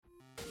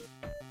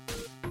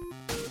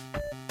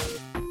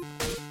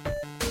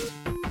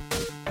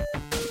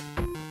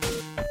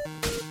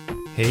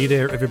Hey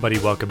there, everybody.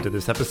 Welcome to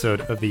this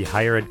episode of the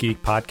Higher Ed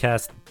Geek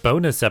Podcast,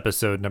 bonus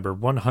episode number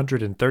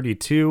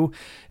 132,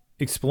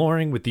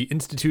 exploring with the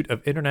Institute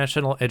of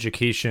International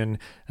Education,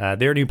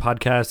 their new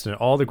podcast and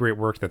all the great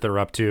work that they're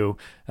up to.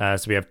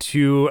 So we have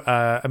two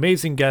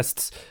amazing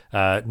guests,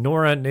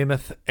 Nora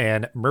Nemeth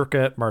and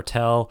Mirka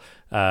Martel,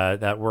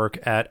 that work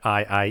at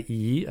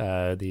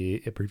IIE,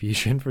 the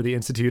abbreviation for the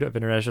Institute of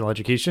International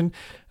Education.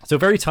 So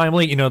very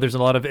timely. You know, there's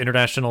a lot of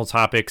international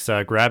topics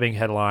grabbing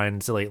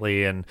headlines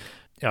lately, and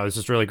I was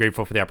just really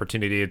grateful for the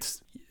opportunity.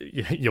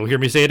 You'll hear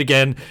me say it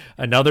again,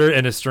 another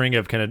in a string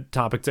of kind of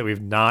topics that we've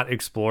not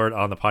explored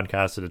on the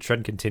podcast. So the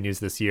trend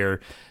continues this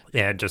year,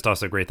 and just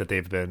also great that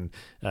they've been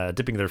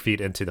dipping their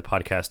feet into the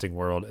podcasting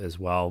world as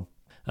well.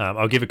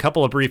 I'll give a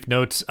couple of brief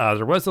notes.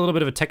 There was a little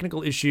bit of a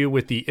technical issue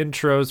with the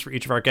intros for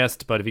each of our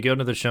guests, but if you go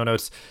into the show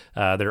notes,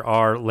 there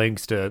are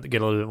links to get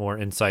a little bit more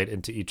insight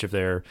into each of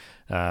their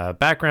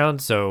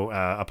backgrounds. So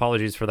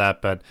apologies for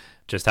that, but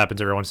just happens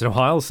every once in a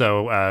while.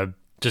 So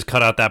just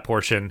cut out that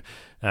portion.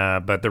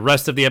 But the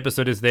rest of the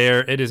episode is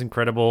there. It is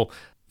incredible.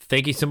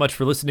 Thank you so much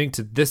for listening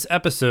to this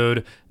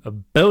episode, a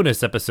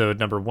bonus episode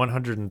number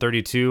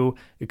 132,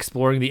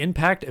 exploring the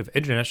impact of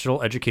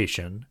international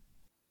education.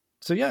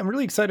 So yeah, I'm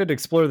really excited to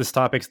explore this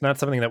topic. It's not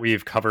something that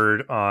we've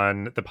covered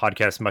on the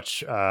podcast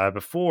much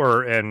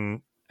before. And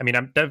I mean,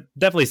 I'm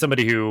definitely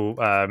somebody who,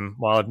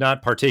 while I've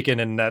not partaken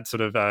in that sort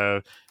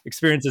of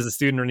experience as a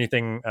student or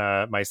anything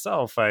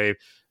myself, I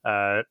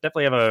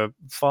definitely have a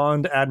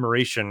fond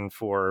admiration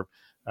for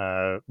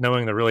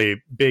knowing the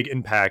really big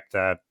impact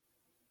that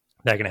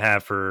can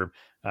have for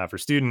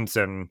students.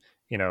 And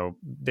you know,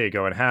 they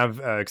go and have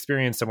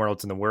experience somewhere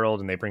else in the world,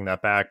 and they bring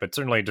that back. But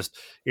certainly, just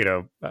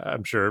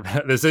I'm sure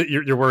this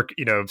your work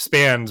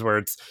spans where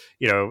it's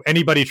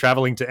anybody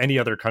traveling to any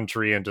other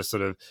country, and just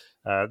sort of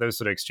those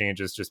sort of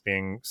exchanges just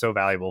being so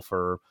valuable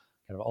for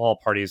kind of all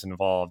parties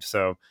involved.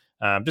 So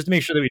just to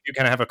make sure that we do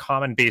kind of have a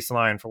common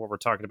baseline for what we're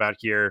talking about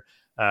here.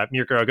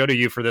 Mirka, I'll go to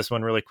you for this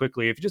one really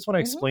quickly. If you just want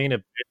to explain a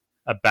bit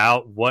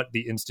about what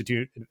the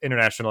Institute of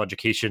International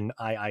Education,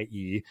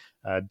 IIE,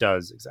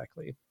 does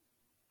exactly.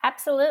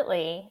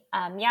 Absolutely.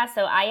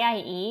 So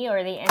IIE,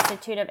 or the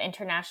Institute of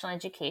International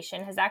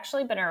Education, has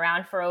actually been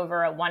around for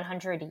over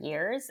 100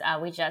 years.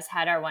 We just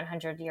had our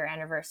 100-year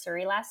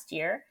anniversary last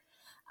year.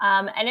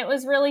 And it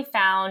was really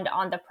found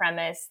on the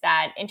premise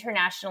that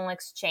international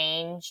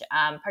exchange,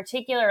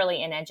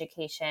 particularly in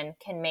education,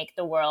 can make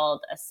the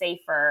world a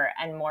safer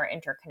and more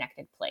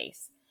interconnected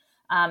place.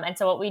 And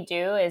so what we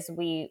do is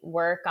we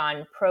work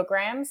on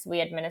programs. We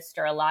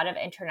administer a lot of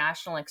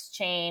international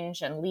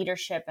exchange and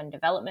leadership and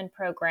development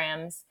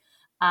programs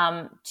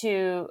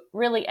to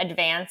really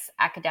advance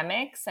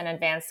academics and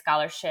advance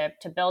scholarship,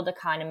 to build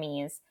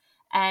economies,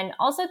 and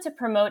also to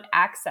promote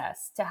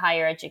access to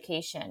higher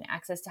education.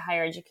 Access to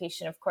higher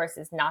education, of course,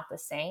 is not the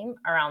same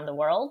around the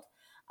world.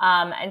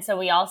 And so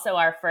we also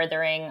are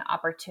furthering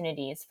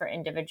opportunities for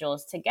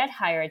individuals to get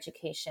higher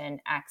education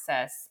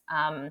access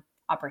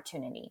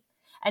opportunity.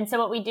 And so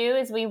what we do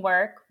is we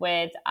work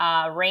with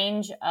a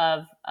range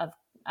of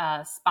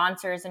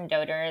sponsors and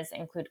donors,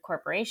 include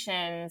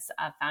corporations,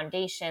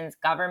 foundations,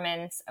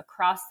 governments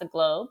across the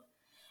globe.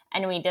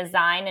 And we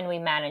design and we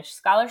manage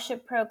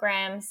scholarship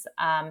programs,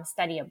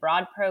 study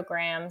abroad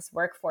programs,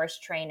 workforce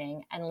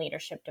training, and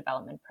leadership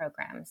development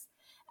programs.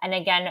 And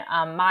again,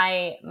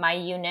 my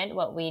unit,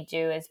 what we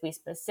do is we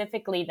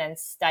specifically then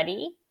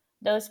study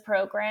those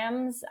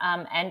programs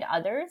and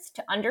others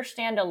to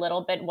understand a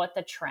little bit what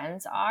the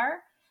trends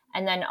are,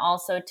 and then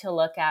also to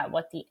look at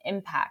what the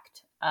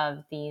impact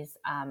of these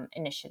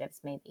initiatives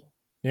may be.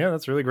 Yeah,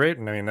 that's really great.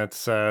 And I mean, that's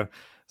sort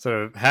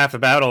of half the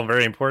battle. A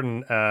very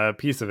important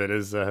piece of it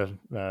is doing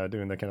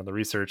the kind of the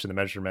research and the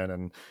measurement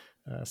and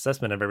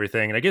assessment of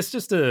everything. And I guess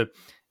just to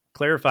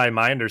clarify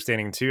my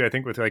understanding too, I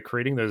think with like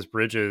creating those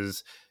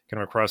bridges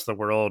kind of across the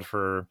world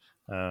for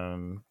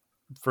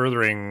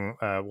furthering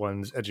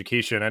one's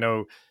education. I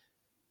know,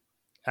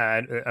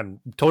 I'm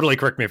totally,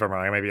 correct me if I'm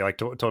wrong, I may be like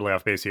totally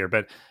off base here,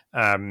 but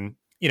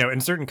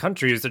in certain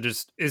countries there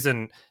just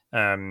isn't.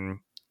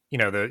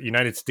 The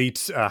United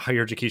States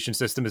higher education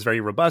system is very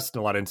robust,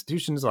 and a lot of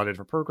institutions, a lot of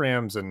different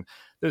programs, and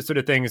those sort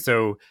of things.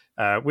 So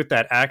with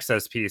that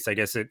access piece, I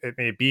guess it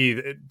may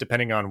be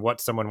depending on what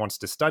someone wants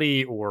to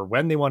study or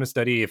when they want to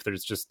study, if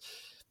there's just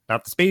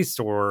not the space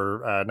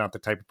or not the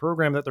type of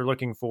program that they're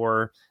looking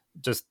for,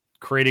 just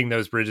creating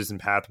those bridges and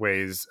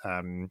pathways.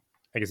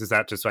 I guess, is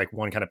that just like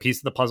one kind of piece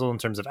of the puzzle in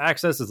terms of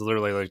access? Is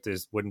literally like they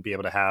just wouldn't be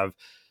able to have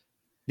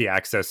the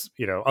access,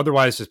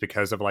 otherwise, just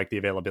because of like the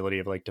availability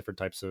of like different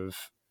types of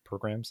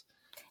programs?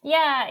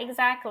 Yeah,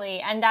 exactly.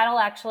 And that'll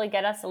actually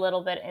get us a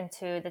little bit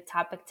into the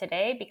topic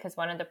today, because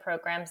one of the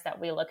programs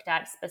that we looked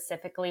at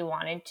specifically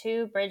wanted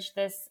to bridge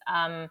this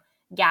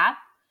gap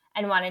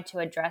and wanted to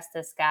address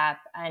this gap,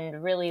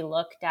 and really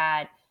looked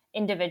at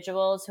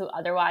individuals who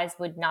otherwise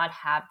would not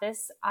have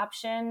this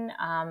option.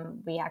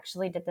 We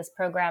actually did this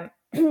program,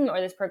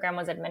 or this program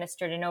was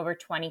administered in over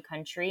 20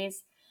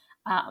 countries.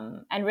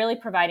 And really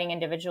providing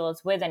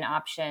individuals with an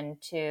option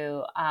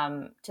to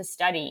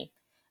study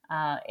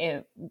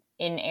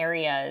in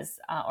areas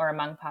or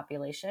among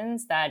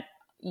populations that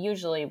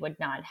usually would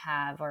not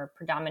have or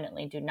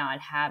predominantly do not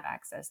have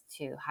access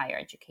to higher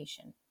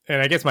education.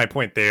 And I guess my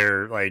point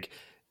there, like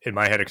in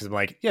my head, because I'm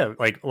like, yeah,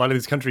 like a lot of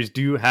these countries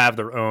do have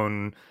their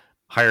own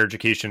higher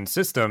education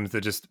systems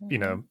that just,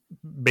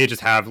 may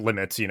just have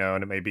limits,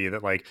 and it may be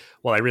that like,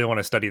 well, I really want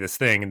to study this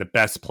thing, and the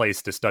best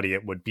place to study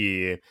it would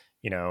be,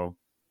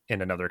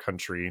 in another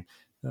country.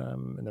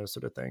 And those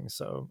sort of things.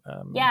 So,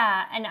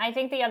 yeah. And I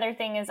think the other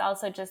thing is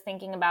also just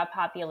thinking about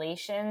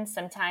population.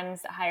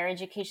 Sometimes higher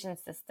education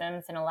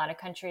systems in a lot of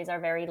countries are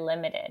very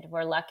limited.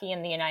 We're lucky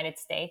in the United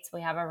States, we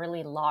have a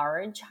really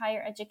large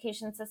higher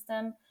education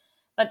system.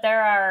 But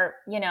there are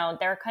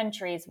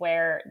countries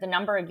where the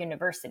number of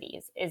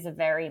universities is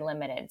very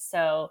limited.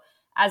 So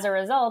as a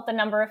result, the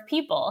number of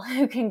people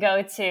who can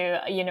go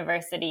to a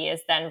university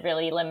is then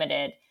really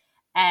limited.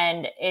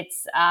 And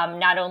it's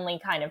not only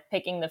kind of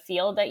picking the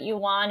field that you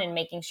want and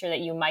making sure that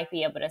you might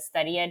be able to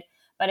study it,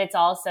 but it's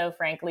also,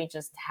 frankly,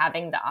 just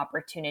having the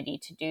opportunity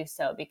to do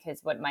so.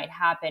 Because what might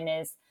happen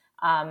is,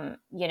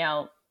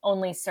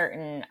 only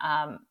certain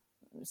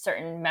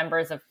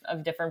members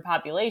of different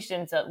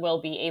populations that will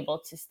be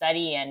able to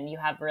study, and you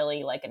have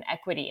really like an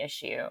equity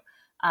issue.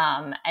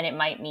 And it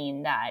might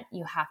mean that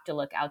you have to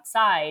look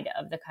outside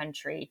of the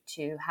country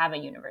to have a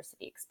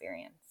university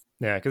experience.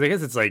 Yeah, because I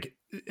guess it's like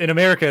in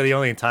America, the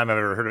only time I've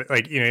ever heard of,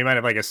 like, you might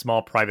have like a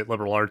small private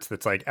liberal arts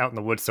that's like out in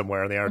the woods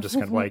somewhere, and they are just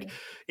kind of like,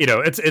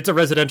 it's a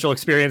residential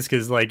experience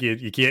because like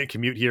you can't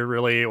commute here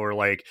really, or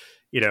like,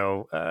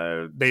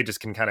 they just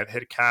can kind of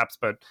hit caps.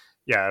 But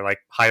yeah, like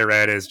higher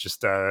ed is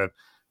just in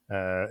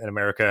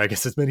America, I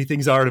guess as many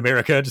things are in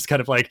America, just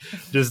kind of like,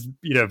 just,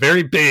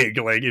 very big,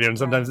 like, and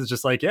sometimes it's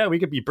just like, yeah, we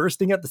could be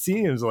bursting at the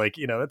seams, like,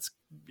 let's,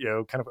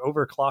 kind of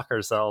overclock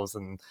ourselves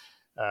and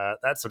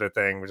that sort of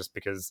thing, just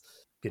because,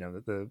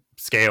 the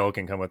scale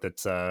can come with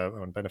its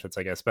own benefits,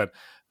 I guess. But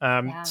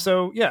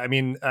so, yeah, I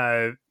mean,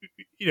 I'm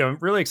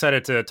really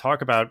excited to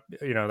talk about,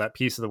 that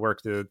piece of the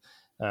work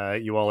that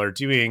you all are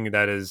doing,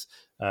 that is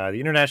the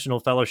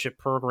International Fellowship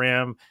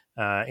Program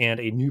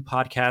and a new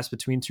podcast,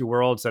 Between Two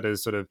Worlds, that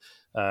is sort of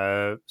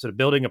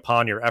building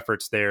upon your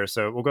efforts there.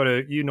 So we'll go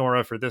to you,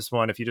 Nora, for this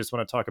one. If you just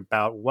want to talk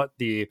about what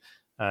the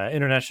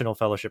International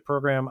Fellowship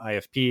Program,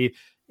 IFP,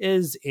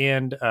 is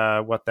and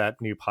what that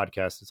new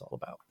podcast is all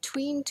about.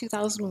 Between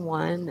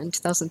 2001 and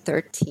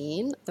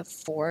 2013, the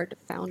Ford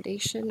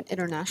Foundation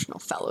International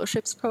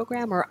Fellowships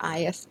Program, or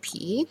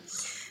IFP,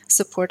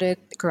 supported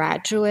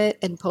graduate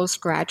and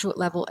postgraduate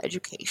level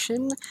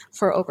education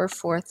for over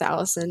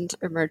 4,000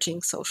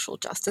 emerging social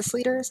justice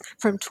leaders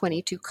from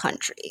 22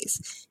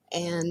 countries.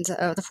 And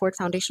the Ford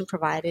Foundation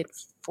provided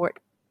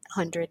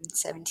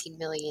 $117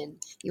 million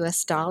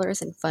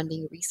in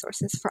funding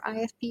resources for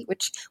IFP,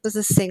 which was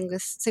the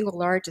single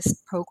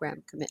largest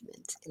program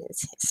commitment in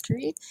its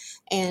history.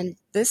 And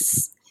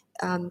these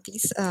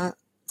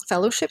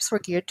fellowships were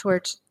geared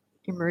towards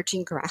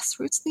emerging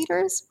grassroots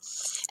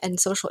leaders and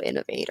social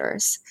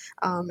innovators.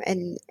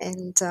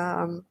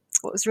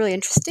 What was really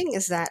interesting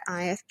is that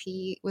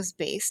IFP was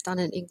based on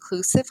an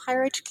inclusive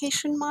higher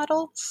education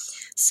model.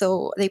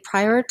 So they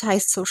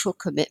prioritized social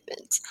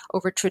commitment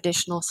over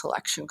traditional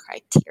selection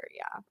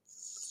criteria.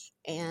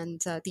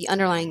 And the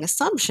underlying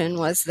assumption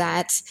was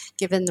that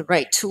given the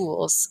right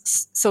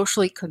tools,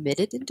 socially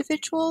committed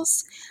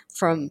individuals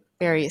from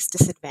various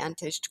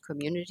disadvantaged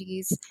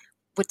communities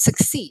would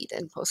succeed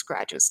in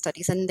postgraduate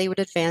studies, and they would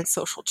advance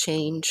social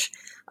change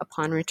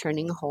upon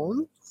returning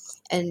home.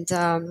 And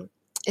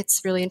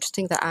it's really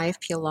interesting that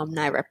IFP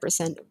alumni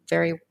represent a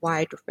very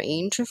wide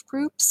range of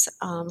groups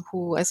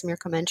who, as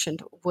Mirka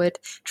mentioned, would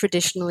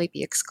traditionally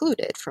be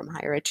excluded from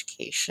higher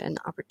education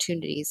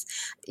opportunities,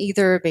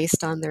 either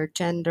based on their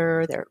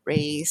gender, their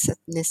race,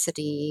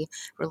 ethnicity,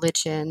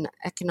 religion,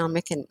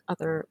 economic and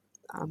other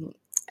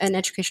and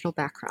educational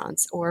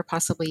backgrounds, or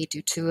possibly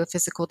due to a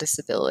physical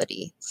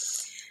disability.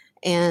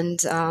 And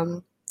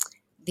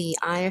the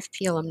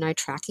IFP alumni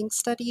tracking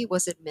study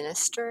was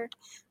administered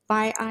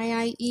by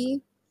IIE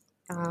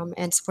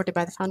and supported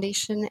by the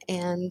foundation.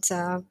 And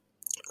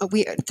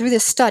through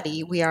this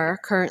study, we are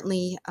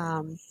currently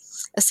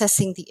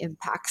assessing the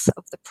impacts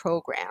of the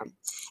program.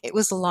 It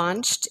was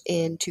launched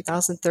in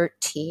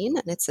 2013,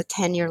 and it's a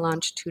 10-year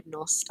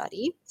longitudinal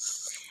study.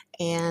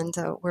 And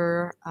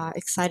we're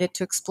excited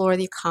to explore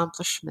the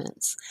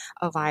accomplishments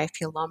of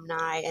IFP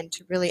alumni and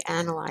to really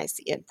analyze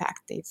the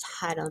impact they've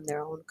had on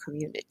their own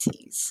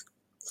communities.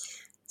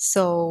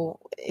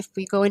 So if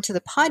we go into the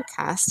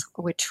podcast,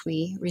 which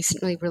we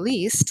recently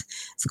released,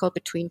 it's called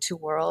Between Two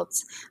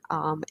Worlds.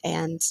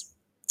 And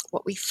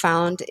what we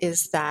found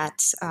is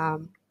that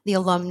the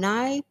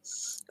alumni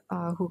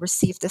who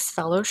received this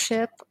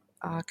fellowship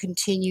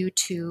continue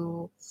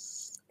to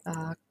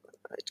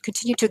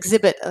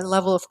exhibit a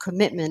level of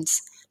commitment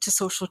to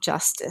social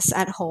justice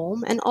at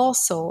home and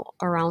also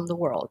around the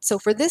world. So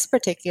for this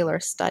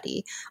particular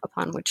study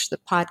upon which the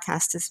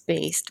podcast is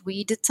based,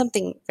 we did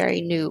something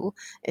very new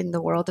in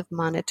the world of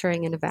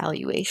monitoring and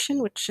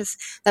evaluation, which is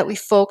that we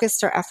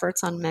focused our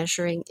efforts on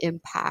measuring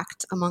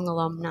impact among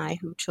alumni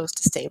who chose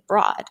to stay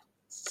abroad.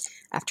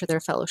 after their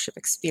fellowship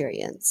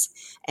experience.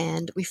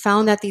 And we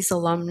found that these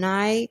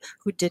alumni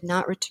who did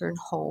not return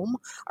home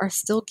are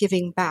still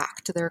giving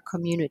back to their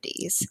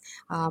communities,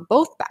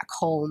 both back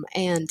home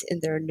and in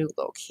their new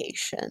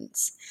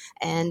locations.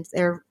 And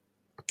they're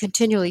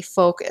continually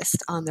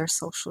focused on their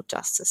social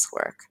justice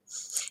work.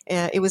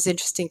 It was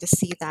interesting to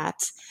see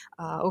that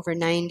over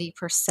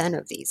 90%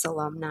 of these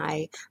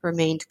alumni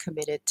remained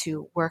committed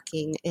to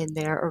working in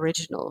their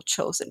original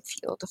chosen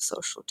field of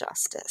social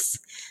justice.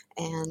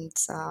 And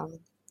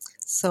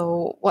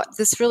so what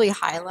this really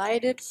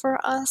highlighted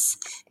for us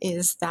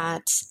is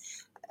that,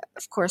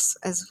 of course,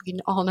 as we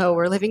all know,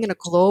 we're living in a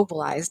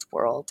globalized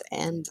world,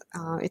 and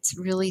it's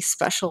really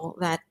special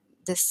that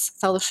this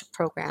fellowship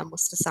program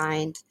was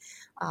designed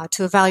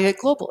to evaluate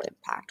global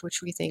impact,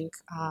 which we think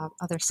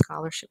other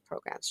scholarship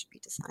programs should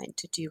be designed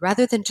to do,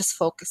 rather than just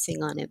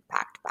focusing on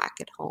impact back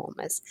at home,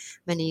 as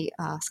many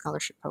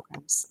scholarship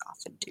programs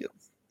often do.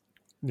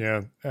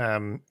 Yeah.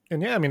 And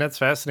yeah, I mean, that's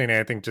fascinating.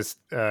 I think just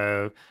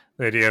the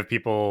idea of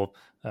people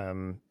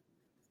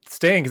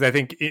staying, because I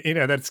think,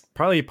 that's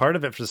probably part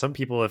of it for some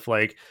people, if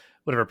like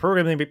whatever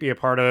program they might be a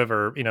part of,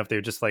 or, if they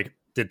just like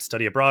did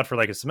study abroad for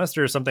like a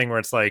semester or something, where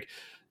it's like,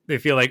 they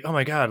feel like, oh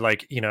my God,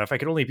 like, if I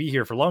could only be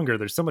here for longer,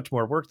 there's so much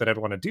more work that I'd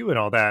want to do and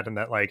all that. And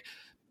that like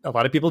a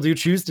lot of people do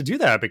choose to do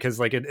that because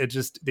like it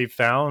just, they've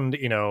found,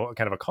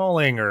 kind of a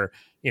calling, or,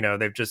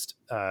 they've just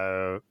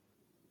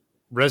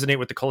resonate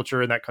with the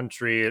culture in that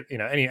country,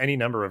 any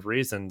number of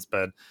reasons.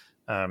 But,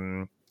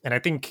 and I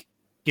think,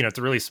 it's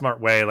a really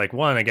smart way, like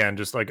one, again,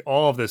 just like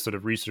all of this sort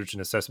of research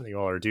and assessment that you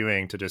all are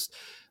doing to just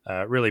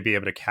really be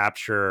able to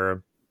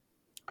capture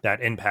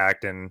that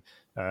impact and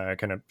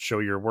kind of show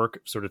your work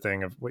sort of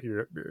thing of what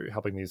you're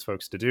helping these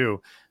folks to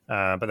do.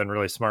 But then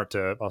really smart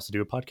to also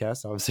do a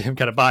podcast. Obviously I'm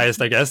kind of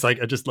biased, I guess,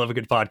 like I just love a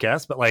good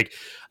podcast, but like,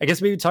 I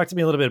guess maybe talk to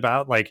me a little bit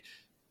about like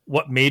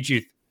what made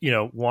you,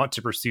 want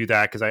to pursue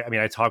that. Cause I mean,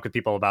 I talk with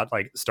people about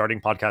like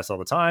starting podcasts all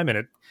the time, and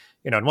it,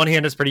 on one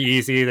hand it's pretty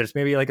easy. There's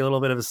maybe like a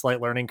little bit of a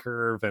slight learning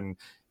curve, and,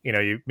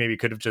 you maybe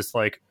could have just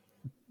like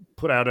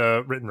put out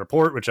a written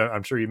report, which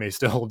I'm sure you may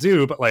still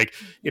do, but like,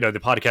 the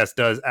podcast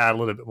does add a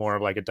little bit more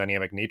of like a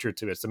dynamic nature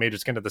to it. So maybe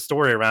just kind of the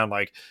story around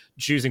like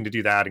choosing to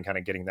do that and kind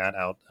of getting that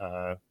out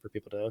for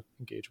people to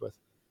engage with.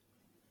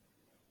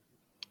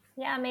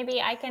 Yeah, maybe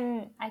I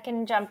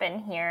can jump in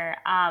here.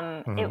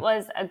 It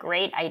was a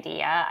great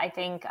idea. I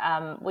think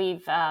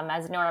we've,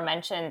 as Nora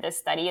mentioned, this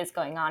study is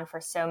going on for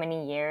so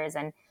many years,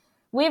 and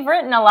we've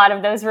written a lot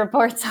of those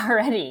reports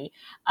already.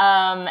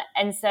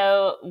 And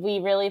so we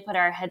really put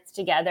our heads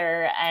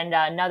together, and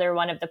another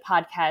one of the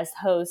podcast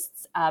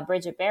hosts,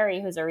 Bridget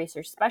Berry, who's a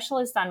research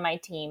specialist on my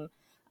team,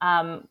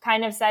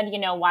 kind of said,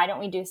 why don't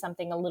we do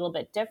something a little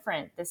bit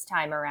different this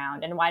time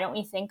around? And why don't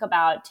we think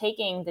about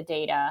taking the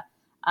data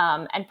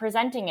and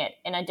presenting it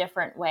in a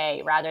different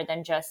way rather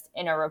than just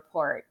in a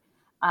report?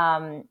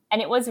 And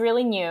it was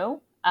really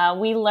new.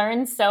 We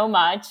learned so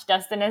much,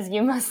 Dustin, as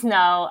you must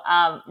know.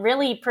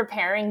 Really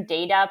preparing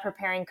data,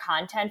 preparing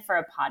content for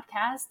a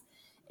podcast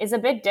is a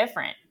bit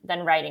different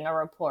than writing a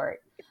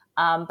report.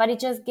 But it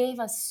just gave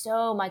us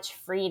so much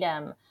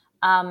freedom.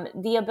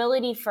 The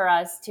ability for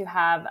us to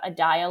have a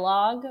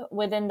dialogue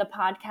within the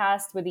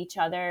podcast with each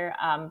other.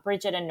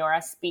 Bridget and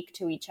Nora speak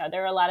to each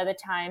other a lot of the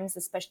times,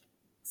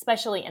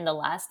 especially in the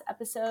last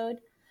episode.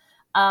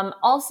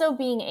 Also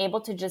being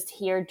able to just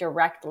hear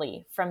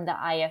directly from the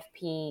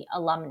IFP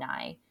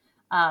alumni.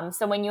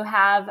 So when you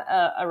have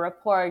a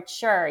report,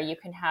 sure, you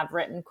can have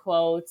written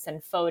quotes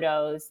and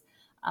photos.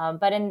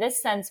 But in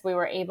this sense, we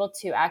were able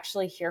to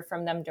actually hear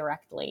from them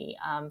directly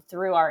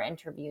through our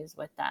interviews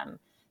with them.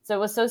 So it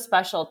was so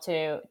special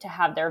to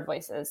have their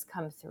voices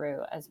come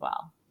through as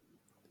well.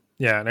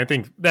 Yeah, and I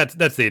think that's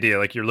the idea.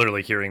 Like you're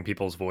literally hearing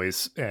people's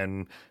voice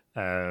and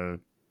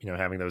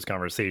having those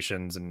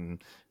conversations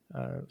and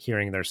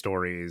hearing their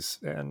stories.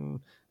 And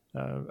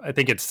I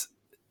think it's,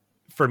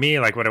 for me,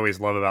 like what I always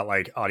love about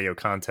like audio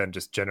content,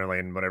 just generally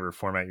in whatever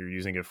format you're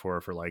using it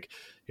for like,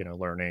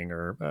 learning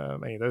or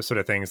any of those sort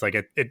of things, like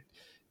it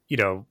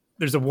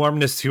there's a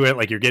warmness to it.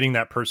 Like you're getting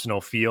that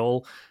personal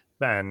feel.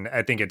 And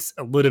I think it's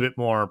a little bit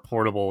more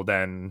portable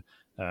than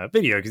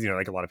video, because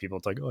like a lot of people,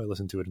 it's like, oh, I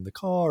listen to it in the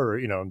car, or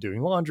I'm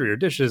doing laundry or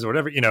dishes or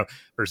whatever,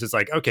 versus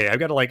like, okay, I've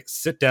got to like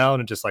sit down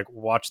and just like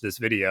watch this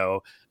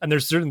video, and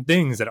there's certain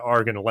things that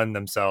are going to lend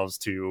themselves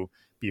to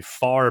be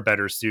far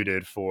better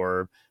suited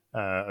for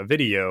a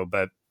video.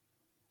 But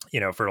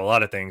for a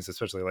lot of things,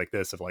 especially like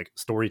this of like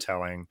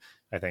storytelling,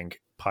 I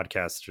think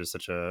podcasts are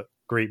such a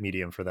great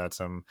medium for that.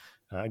 So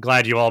I'm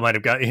glad you all might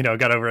have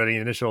got over any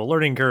initial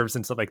learning curves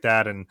and stuff like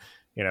that, and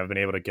been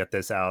able to get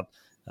this out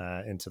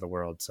into the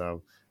world.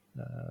 So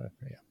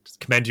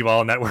just commend you all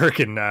on that work,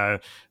 and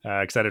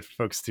excited for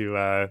folks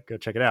to go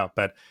check it out.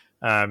 But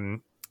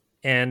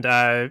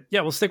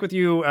we'll stick with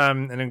you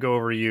and then go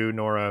over to you,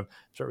 Nora.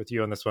 Start with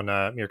you on this one,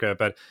 Mirka.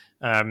 But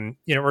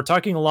we're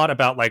talking a lot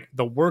about like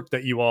the work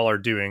that you all are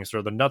doing, sort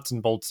of the nuts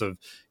and bolts of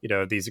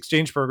these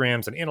exchange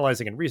programs and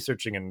analyzing and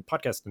researching and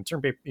podcast and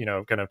term paper,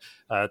 kind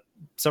of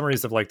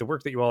summaries of like the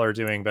work that you all are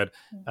doing. But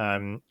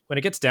when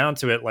it gets down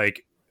to it,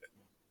 like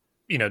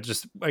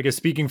just I guess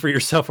speaking for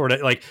yourself, or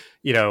like,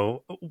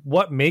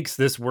 what makes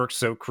this work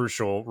so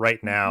crucial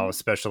right now,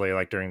 especially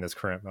like during this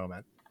current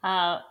moment?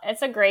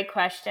 It's a great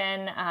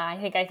question.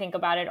 I think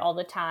about it all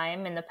the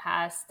time. In the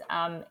past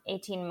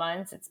 18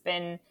 months, it's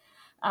been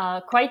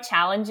quite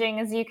challenging,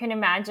 as you can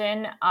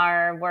imagine.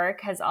 Our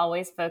work has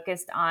always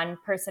focused on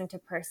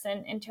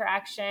person-to-person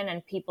interaction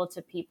and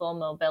people-to-people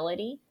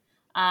mobility.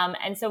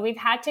 And so we've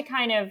had to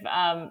kind of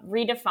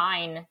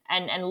redefine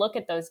and look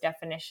at those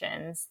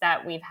definitions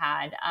that we've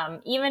had,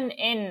 even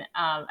in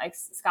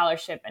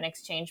scholarship and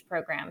exchange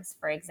programs,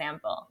 for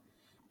example.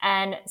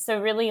 And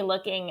so really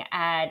looking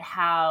at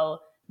how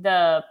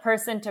the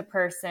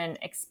person-to-person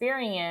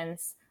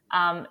experience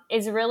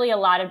is really a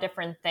lot of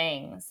different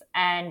things.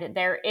 And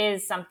there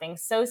is something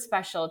so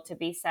special to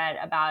be said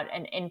about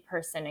an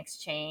in-person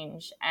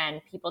exchange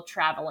and people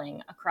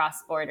traveling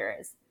across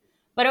borders.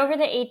 But over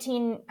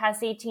the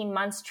past 18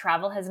 months,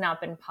 travel has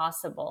not been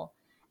possible.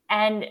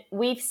 And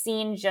we've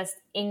seen just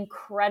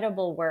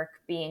incredible work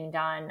being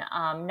done,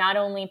 not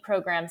only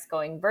programs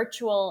going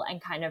virtual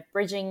and kind of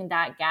bridging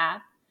that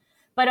gap,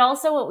 but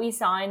also what we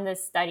saw in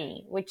this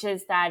study, which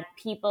is that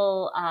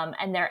people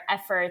and their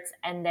efforts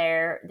and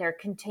their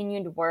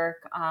continued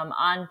work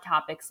on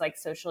topics like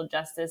social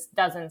justice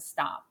doesn't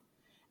stop.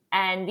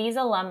 And these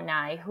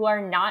alumni who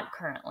are not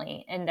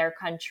currently in their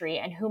country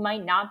and who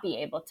might not be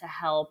able to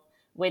help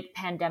with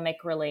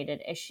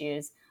pandemic-related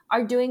issues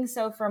are doing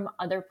so from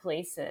other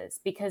places,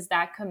 because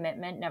that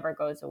commitment never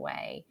goes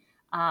away,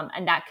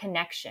 and that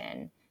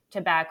connection to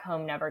back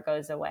home never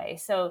goes away.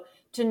 So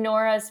to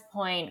Nora's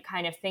point,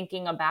 kind of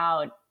thinking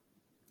about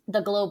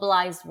the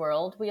globalized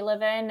world we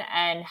live in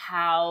and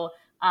how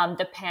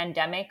the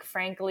pandemic,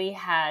 frankly,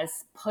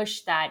 has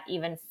pushed that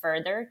even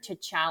further to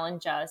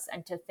challenge us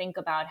and to think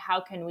about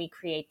how can we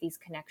create these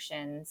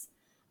connections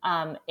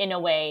in a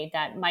way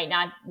that might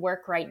not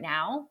work right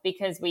now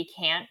because we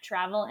can't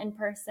travel in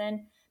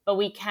person, but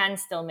we can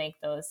still make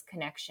those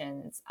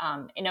connections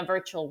in a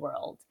virtual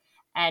world.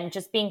 And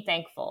just being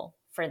thankful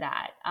for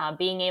that,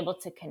 being able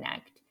to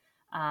connect.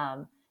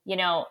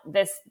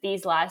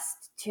 These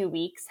last 2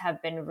 weeks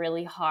have been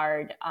really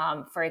hard.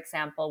 For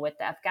example, with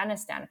the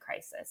Afghanistan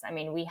crisis. I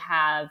mean, we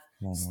have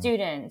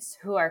students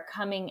who are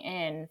coming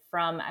in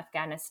from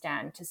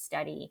Afghanistan to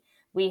study.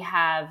 We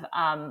have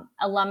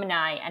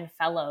alumni and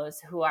fellows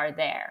who are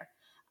there.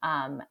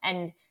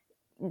 And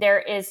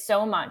there is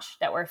so much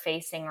that we're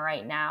facing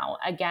right now,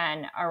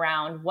 again,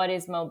 around what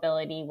is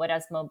mobility? What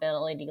does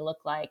mobility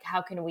look like?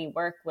 How can we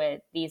work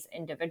with these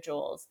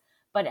individuals?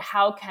 But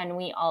how can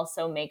we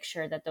also make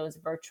sure that those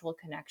virtual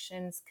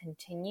connections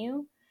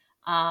continue?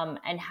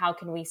 And how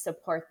can we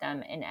support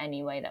them in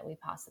any way that we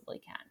possibly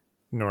can?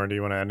 Nora, do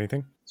you want to add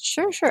anything?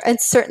 Sure.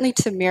 And certainly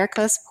to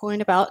Mirka's point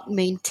about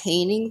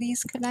maintaining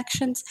these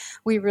connections,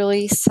 we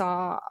really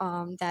saw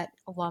that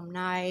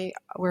alumni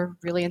were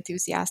really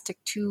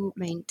enthusiastic to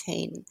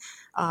maintain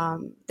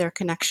their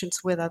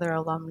connections with other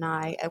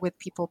alumni, with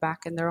people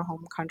back in their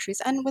home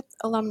countries, and with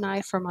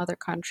alumni from other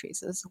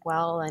countries as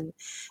well,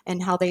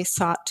 and how they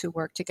sought to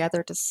work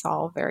together to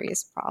solve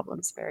various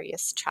problems,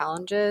 various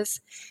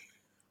challenges,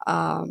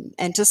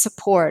 and to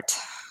support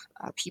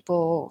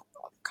people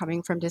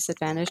coming from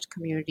disadvantaged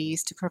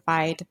communities, to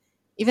provide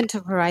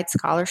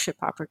scholarship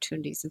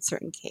opportunities in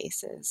certain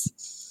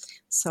cases.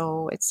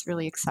 So it's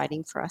really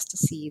exciting for us to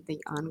see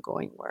the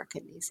ongoing work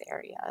in these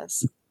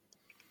areas.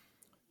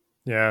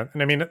 Yeah.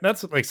 And I mean,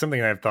 that's like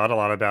something I've thought a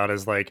lot about,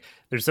 is like,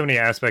 there's so many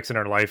aspects in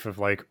our life of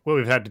like what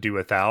we've had to do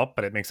without,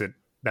 but it makes it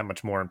that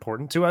much more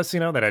important to us,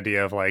 that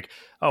idea of like,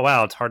 oh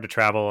wow, it's hard to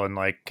travel and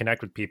like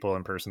connect with people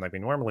in person like we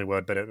normally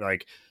would, but it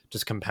like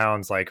just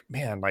compounds like,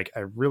 man, like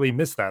I really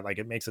miss that. Like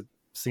it makes it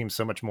seem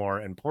so much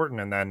more important.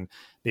 And then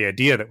the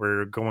idea that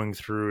we're going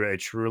through a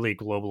truly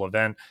global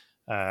event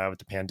with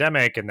the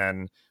pandemic, and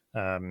then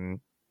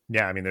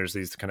there's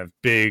these kind of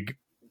big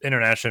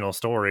international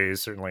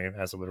stories, certainly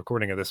as of the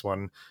recording of this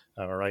one,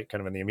 right,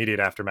 kind of in the immediate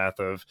aftermath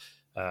of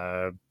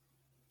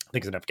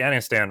things in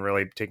Afghanistan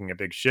really taking a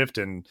big shift.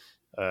 And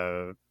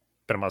but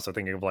I'm also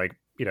thinking of like,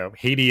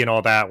 Haiti and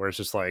all that, where it's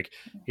just like,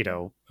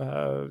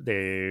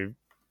 they,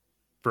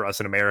 for us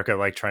in America,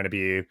 like trying to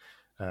be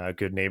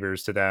good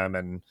neighbors to them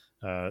and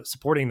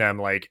supporting them,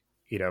 like,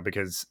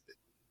 because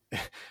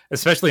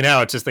especially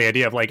now, it's just the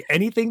idea of like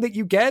anything that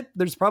you get,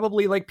 there's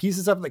probably like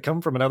pieces of it that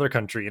come from another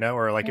country,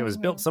 or like it was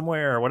built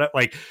somewhere or whatever.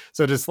 Like,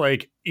 so just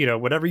like,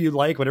 whatever you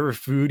like, whatever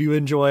food you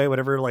enjoy,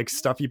 whatever like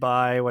stuff you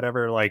buy,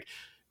 whatever, like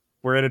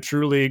we're in a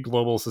truly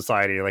global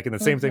society. Like, in the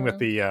same thing with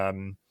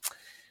the,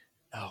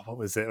 what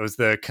was it? It was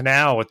the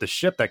canal with the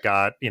ship that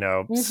got,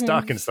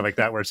 stuck and stuff like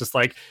that, where it's just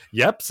like,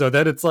 yep. So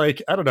then it's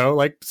like, I don't know,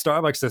 like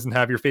Starbucks doesn't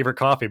have your favorite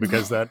coffee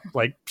because that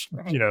like,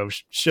 right.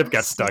 Ship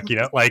got stuck,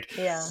 like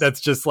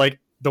that's just like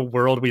the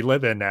world we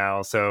live in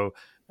now. So,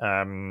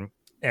 so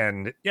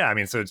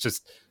it's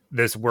just,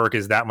 this work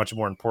is that much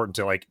more important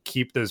to like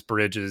keep those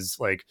bridges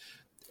like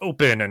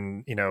open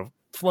and,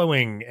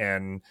 flowing,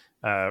 and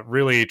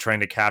really trying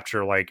to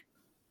capture like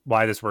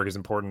why this work is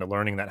important, to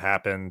learning that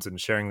happens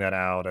and sharing that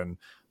out, and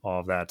all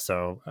of that.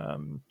 So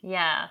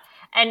yeah.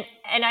 And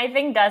I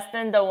think,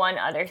 Dustin, the one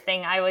other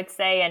thing I would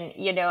say,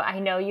 and I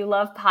know you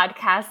love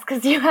podcasts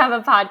because you have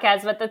a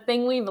podcast, but the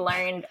thing we've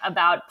learned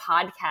about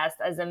podcasts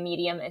as a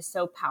medium is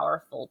so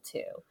powerful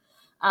too.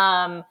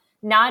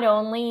 Not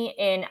only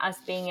in us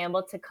being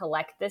able to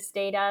collect this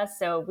data,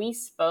 so we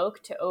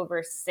spoke to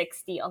over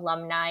 60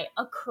 alumni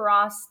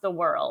across the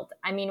world.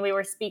 I mean, we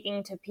were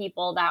speaking to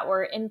people that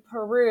were in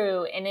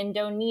Peru, in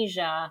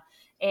Indonesia,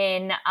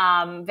 in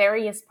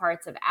various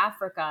parts of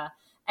Africa.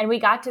 And we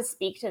got to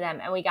speak to them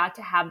and we got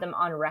to have them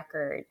on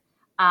record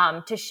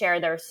to share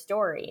their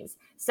stories.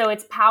 So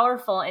it's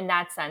powerful in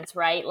that sense,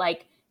 right?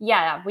 Like,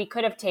 yeah, we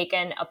could have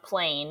taken a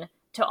plane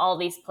to all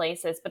these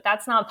places, but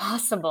that's not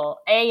possible.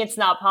 It's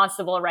not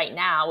possible right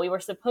now. We were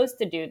supposed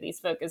to do these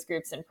focus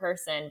groups in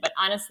person, but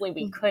honestly,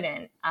 we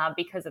couldn't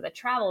because of the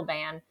travel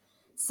ban.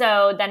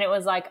 So then it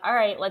was like, all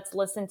right, let's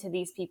listen to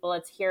these people.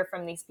 Let's hear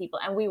from these people.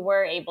 And we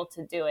were able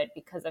to do it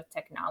because of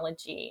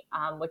technology,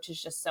 which is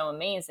just so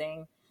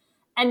amazing.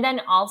 And then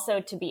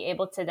also to be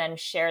able to then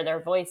share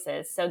their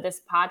voices. So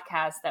this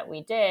podcast that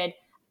we did,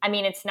 I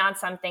mean, it's not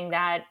something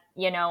that,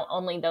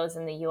 only those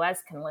in the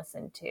US can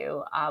listen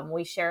to.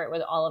 We share it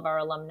with all of our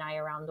alumni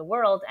around the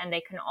world and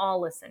they can all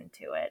listen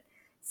to it.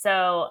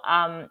 So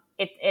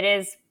it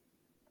is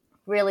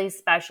really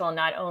special,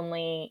 not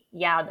only,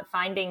 the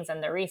findings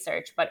and the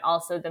research, but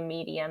also the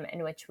medium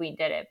in which we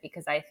did it,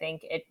 because I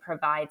think it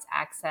provides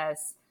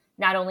access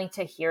not only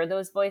to hear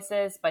those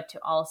voices, but to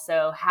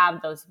also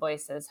have those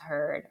voices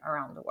heard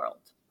around the world.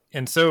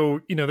 And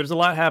so, there's a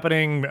lot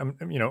happening,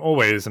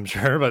 always, I'm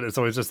sure, but it's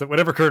always just that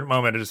whatever current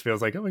moment, it just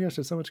feels like, oh my gosh,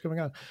 there's so much going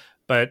on.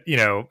 But,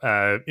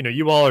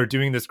 you all are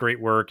doing this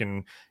great work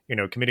and,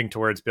 committing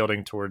towards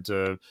building towards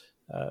a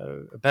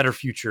better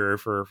future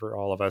for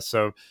all of us.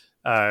 So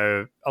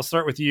I'll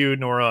start with you,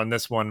 Nora, on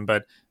this one,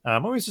 but I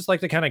always just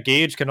like to kind of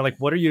gauge like,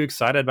 what are you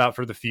excited about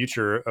for the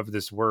future of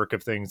this work,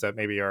 of things that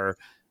maybe are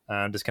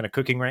just kind of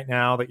cooking right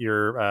now that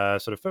you're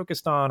sort of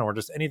focused on, or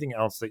just anything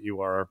else that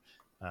you are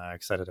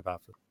excited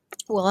about?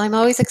 Well, I'm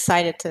always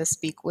excited to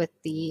speak with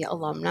the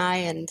alumni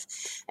and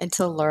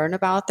to learn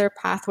about their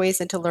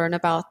pathways and to learn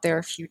about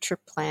their future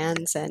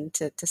plans and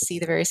to see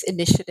the various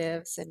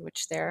initiatives in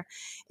which they're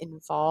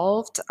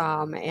involved,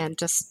 and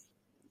just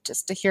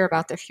to hear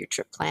about their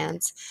future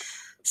plans.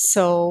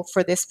 So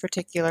for this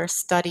particular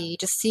study,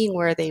 just seeing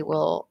where they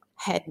will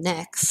head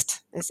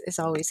next is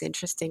always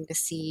interesting to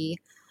see,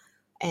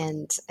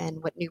 and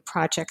what new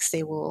projects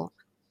they will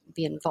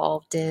be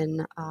involved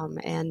in,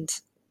 and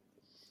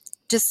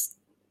just,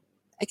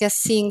 I guess,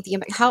 seeing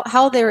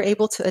how they're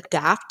able to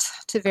adapt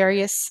to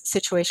various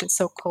situations.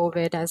 So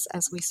COVID,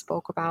 as we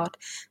spoke about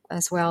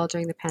as well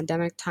during the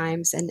pandemic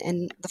times,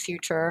 and the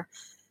future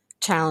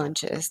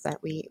challenges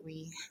that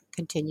we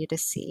continue to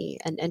see,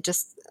 and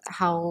just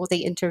how they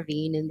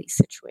intervene in these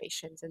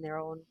situations in their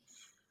own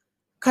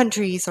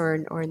countries or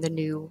in the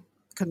new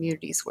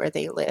communities where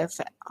they live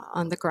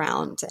on the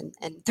ground,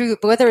 and through,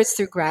 whether it's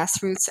through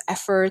grassroots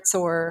efforts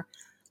or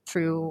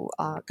through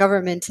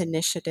government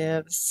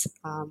initiatives,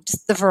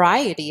 just the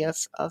variety of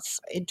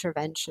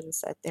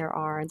interventions that there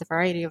are and the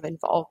variety of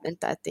involvement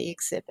that they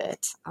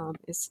exhibit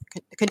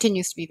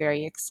continues to be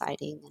very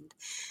exciting.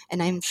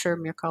 And I'm sure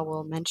Mirka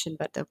will mention,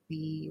 but that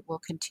we will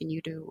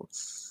continue to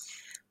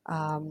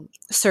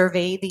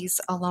survey these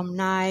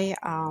alumni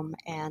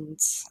and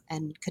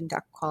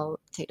conduct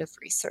qualitative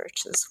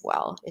research as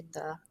well in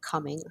the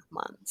coming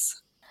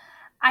months.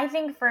 I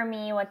think for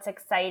me, what's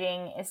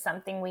exciting is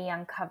something we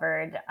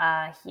uncovered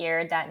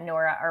here that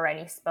Nora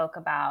already spoke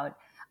about,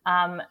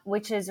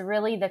 which is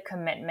really the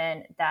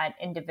commitment that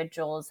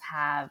individuals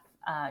have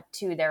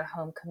to their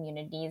home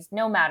communities,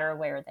 no matter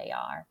where they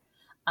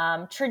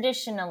are.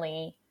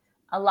 Traditionally,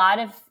 a lot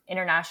of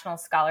international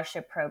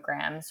scholarship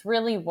programs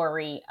really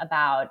worry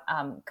about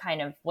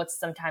kind of what's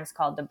sometimes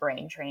called the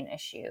brain drain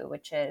issue,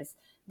 which is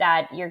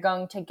that you're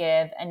going to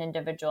give an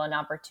individual an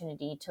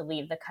opportunity to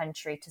leave the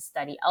country to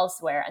study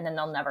elsewhere, and then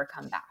they'll never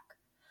come back.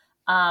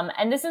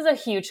 And this is a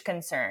huge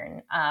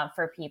concern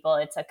for people.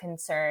 It's a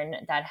concern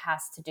that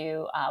has to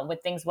do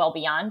with things well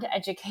beyond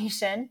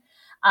education,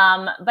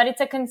 but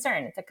it's a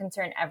concern. It's a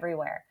concern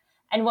everywhere.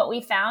 And what we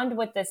found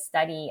with this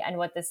study, and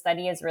what this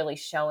study is really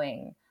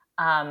showing,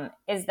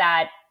 is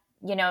that,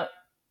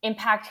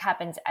 impact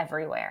happens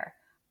everywhere.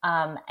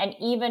 And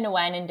even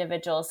when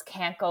individuals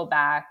can't go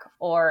back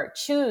or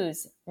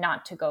choose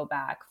not to go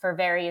back for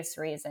various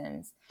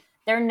reasons,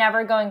 they're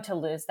never going to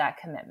lose that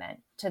commitment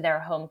to their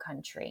home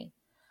country.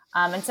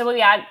 And so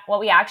what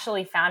we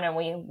actually found,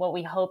 and what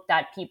we hope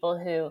that people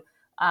who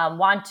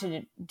want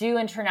to do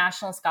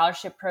international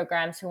scholarship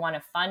programs, who want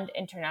to fund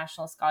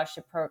international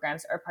scholarship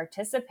programs or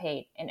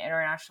participate in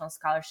international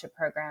scholarship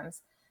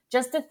programs,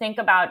 just to think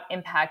about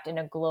impact in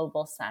a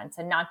global sense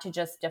and not to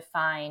just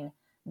define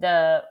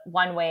the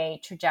one-way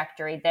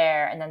trajectory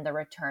there and then the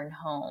return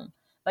home,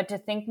 but to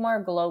think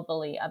more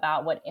globally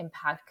about what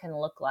impact can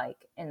look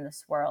like in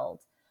this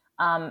world.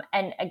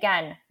 And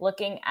again,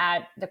 looking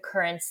at the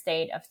current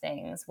state of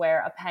things,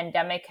 where a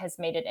pandemic has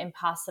made it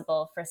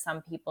impossible for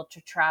some people to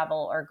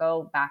travel or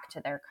go back to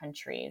their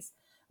countries.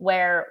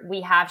 where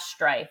we have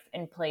strife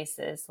in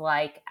places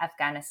like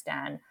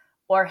Afghanistan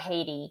or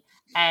Haiti,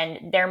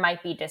 and there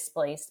might be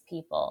displaced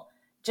people.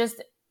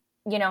 Just,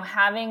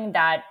 having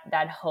that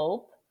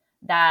hope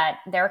that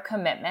their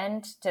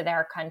commitment to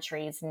their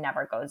countries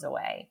never goes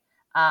away.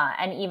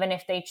 And even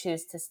if they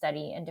choose to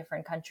study in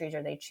different countries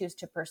or they choose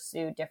to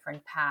pursue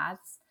different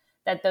paths,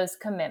 that those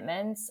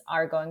commitments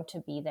are going to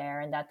be there,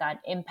 and that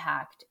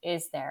impact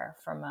is there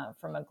from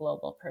a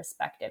global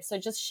perspective. So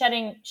just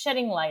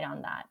shedding light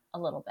on that a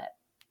little bit.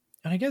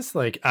 And I guess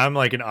like I'm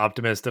like an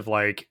optimist of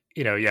like,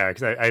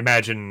 because I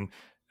imagine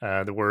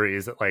the worry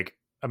is that like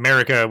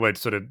America would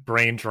sort of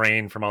brain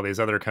drain from all these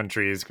other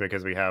countries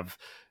because we have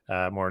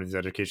more of these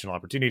educational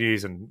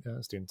opportunities, and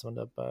students end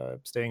up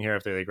staying here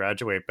after they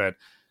graduate. But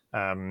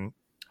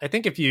I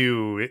think if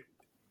you,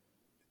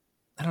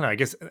 I don't know, I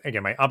guess,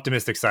 again, my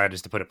optimistic side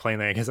is to put it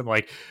plainly, because I'm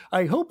like,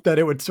 I hope that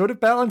it would sort of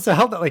balance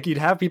out that like you'd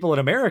have people in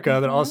America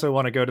that also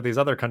want to go to these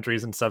other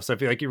countries and stuff. So I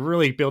feel like you're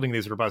really building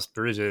these robust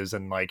bridges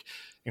and like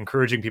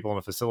encouraging people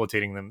and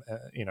facilitating them,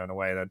 in a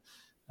way that,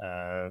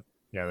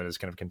 that is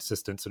kind of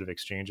consistent sort of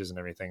exchanges and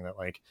everything, that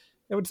like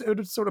it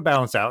would sort of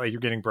balance out. Like you're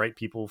getting bright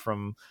people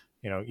from,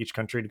 each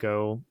country to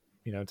go,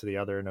 to the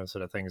other and those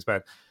sort of things.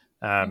 But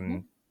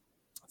yeah,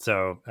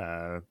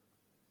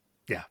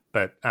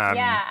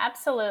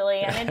 absolutely.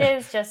 And it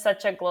is just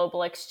such a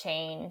global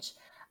exchange.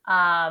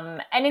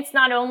 And it's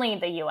not only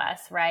the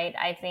US, right?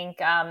 I think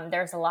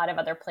there's a lot of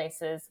other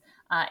places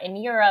in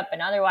Europe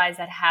and otherwise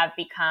that have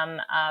become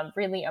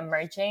really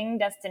emerging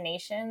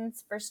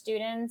destinations for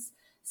students.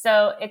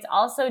 So it's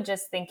also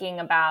just thinking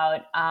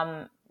about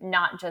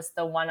not just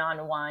the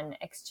one-on-one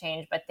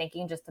exchange, but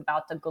thinking just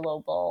about the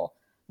global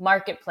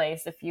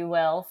marketplace, if you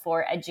will,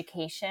 for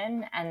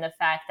education, and the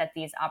fact that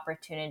these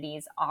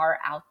opportunities are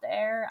out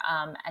there,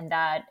 and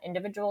that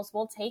individuals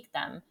will take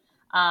them,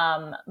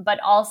 but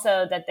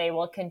also that they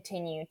will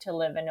continue to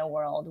live in a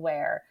world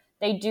where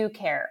they do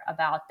care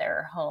about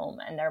their home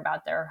and they're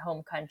about their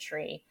home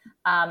country,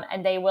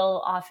 and they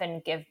will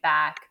often give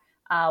back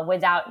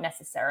without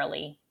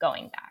necessarily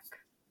going back.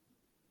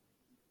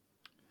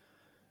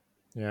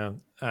 Yeah.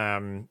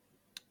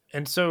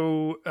 And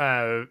so,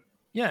 I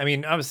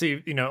mean,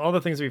 obviously, all the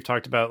things we've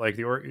talked about, like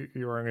your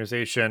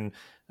organization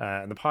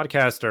and the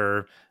podcast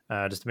are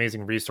just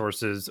amazing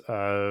resources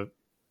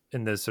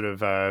in this sort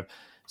of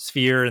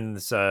sphere, in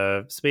this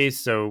space.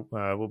 So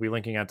we'll be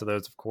linking out to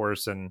those, of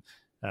course, and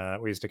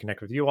ways to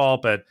connect with you all.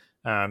 But,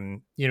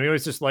 we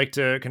always just like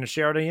to kind of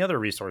share out any other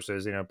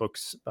resources,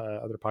 books,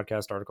 other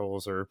podcast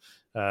articles, or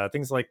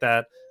things like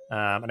that.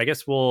 And I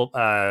guess we'll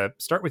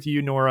start with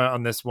you, Nora,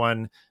 on this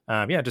one.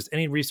 Just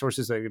any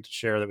resources that you could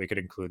share that we could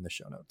include in the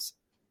show notes.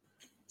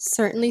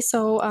 Certainly.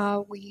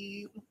 So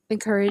we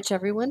encourage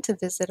everyone to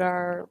visit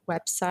our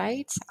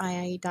website,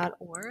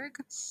 iie.org,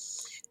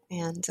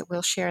 and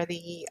we'll share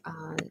the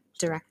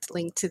direct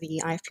link to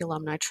the IFP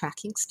Alumni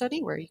Tracking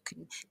Study, where you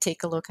can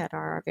take a look at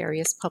our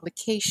various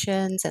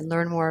publications and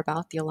learn more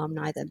about the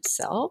alumni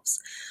themselves.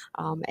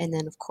 And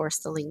then, of course,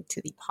 the link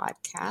to the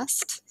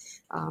podcast.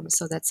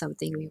 So that's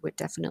something we would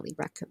definitely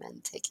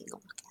recommend taking a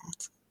look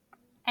at.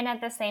 And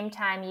at the same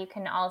time, you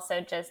can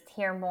also just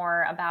hear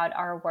more about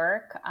our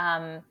work.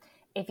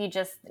 If you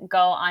just go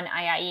on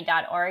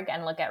iie.org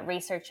and look at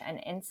research and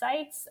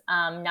insights,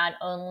 not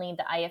only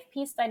the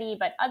IFP study,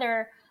 but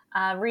other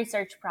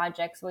research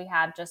projects we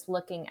have, just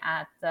looking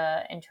at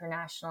the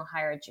international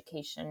higher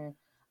education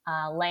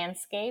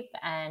landscape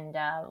and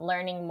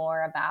learning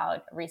more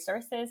about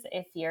resources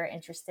if you're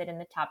interested in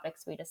the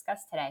topics we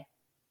discussed today.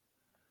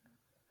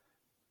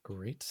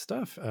 Great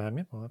stuff.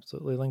 We'll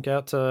absolutely link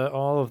out to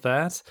all of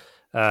that.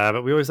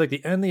 But we always like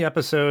to end the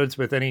episodes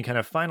with any kind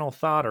of final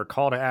thought or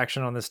call to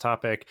action on this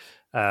topic.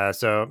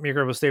 So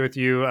Mirka, we'll stay with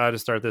you to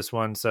start this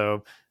one.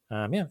 So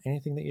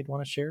anything that you'd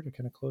want to share to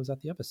kind of close out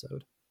the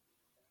episode?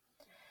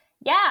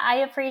 Yeah, I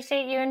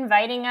appreciate you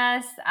inviting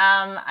us.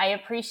 I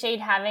appreciate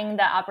having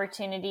the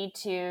opportunity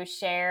to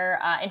share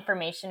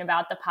information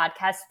about the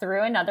podcast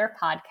through another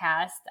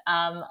podcast.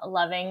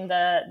 Loving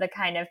the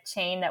kind of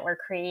chain that we're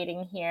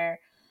creating here.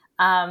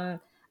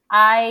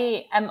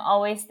 I am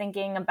always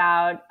thinking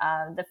about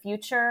the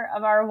future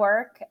of our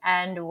work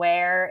and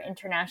where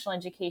international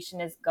education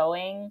is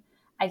going.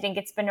 I think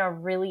it's been a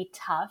really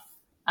tough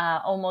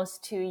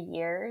almost 2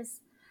 years.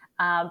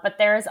 But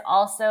there's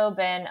also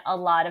been a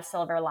lot of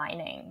silver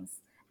linings.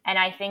 And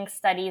I think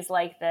studies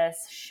like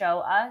this show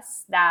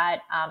us that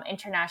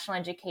international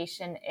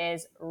education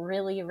is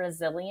really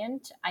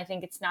resilient. I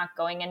think it's not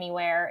going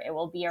anywhere. It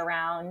will be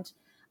around.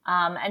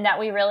 And that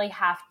we really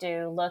have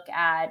to look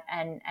at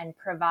and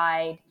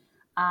provide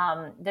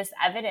this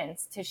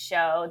evidence to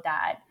show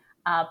that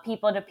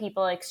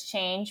people-to-people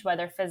exchange,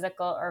 whether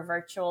physical or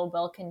virtual,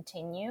 will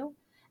continue.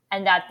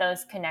 And that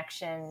those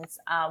connections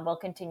will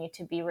continue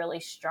to be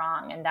really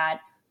strong, and that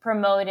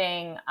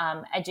promoting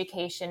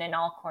education in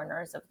all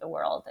corners of the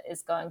world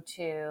is going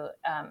to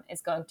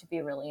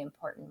be really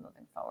important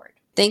moving forward.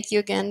 Thank you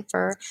again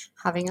for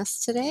having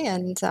us today,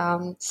 and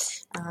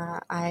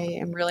I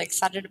am really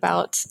excited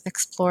about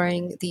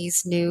exploring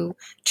these new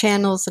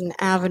channels and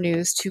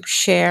avenues to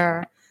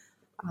share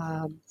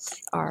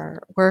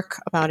our work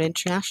about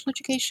international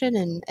education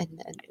and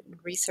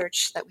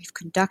research that we've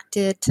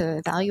conducted to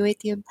evaluate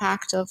the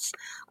impact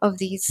of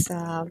these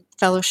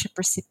fellowship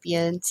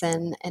recipients.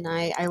 And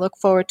I look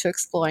forward to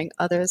exploring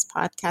others'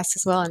 podcasts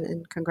as well.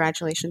 And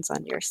congratulations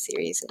on your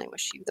series. And I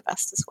wish you the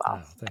best as well.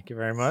 Oh, thank you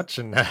very much.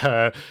 And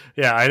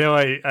yeah, I know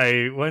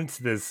I went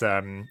to this,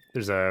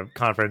 there's a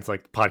conference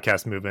like the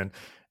Podcast Movement.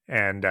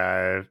 And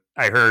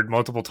I heard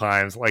multiple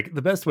times, like,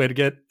 the best way to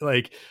get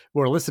like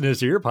more listeners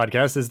to your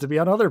podcast is to be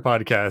on other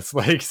podcasts.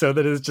 Like, so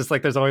that it's just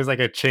like there's always like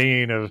a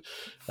chain of,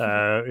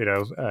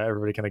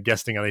 everybody kind of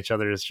guesting on each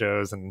other's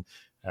shows. And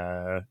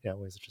yeah,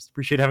 always just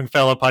appreciate having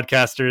fellow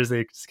podcasters.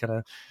 They just kind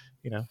of,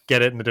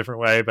 get it in a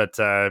different way. But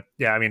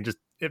yeah, I mean, just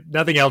if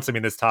nothing else, I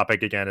mean, this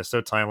topic again is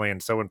so timely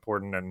and so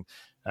important. And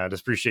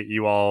just appreciate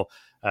you all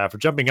for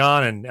jumping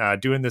on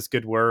and doing this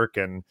good work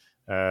and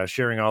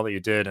sharing all that you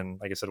did. And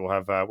like I said, we'll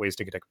have ways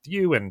to connect with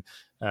you and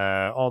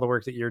all the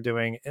work that you're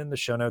doing in the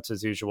show notes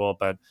as usual.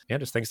 But yeah,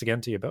 just thanks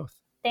again to you both.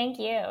 Thank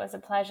you. It was a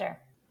pleasure.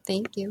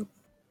 Thank you.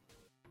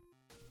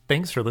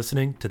 Thanks for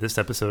listening to this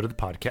episode of the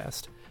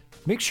podcast.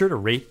 Make sure to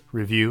rate,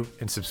 review,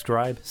 and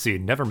subscribe so you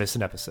never miss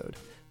an episode.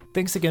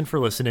 Thanks again for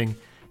listening,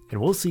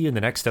 and we'll see you in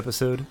the next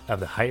episode of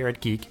the Higher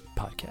Ed Geek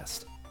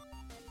podcast.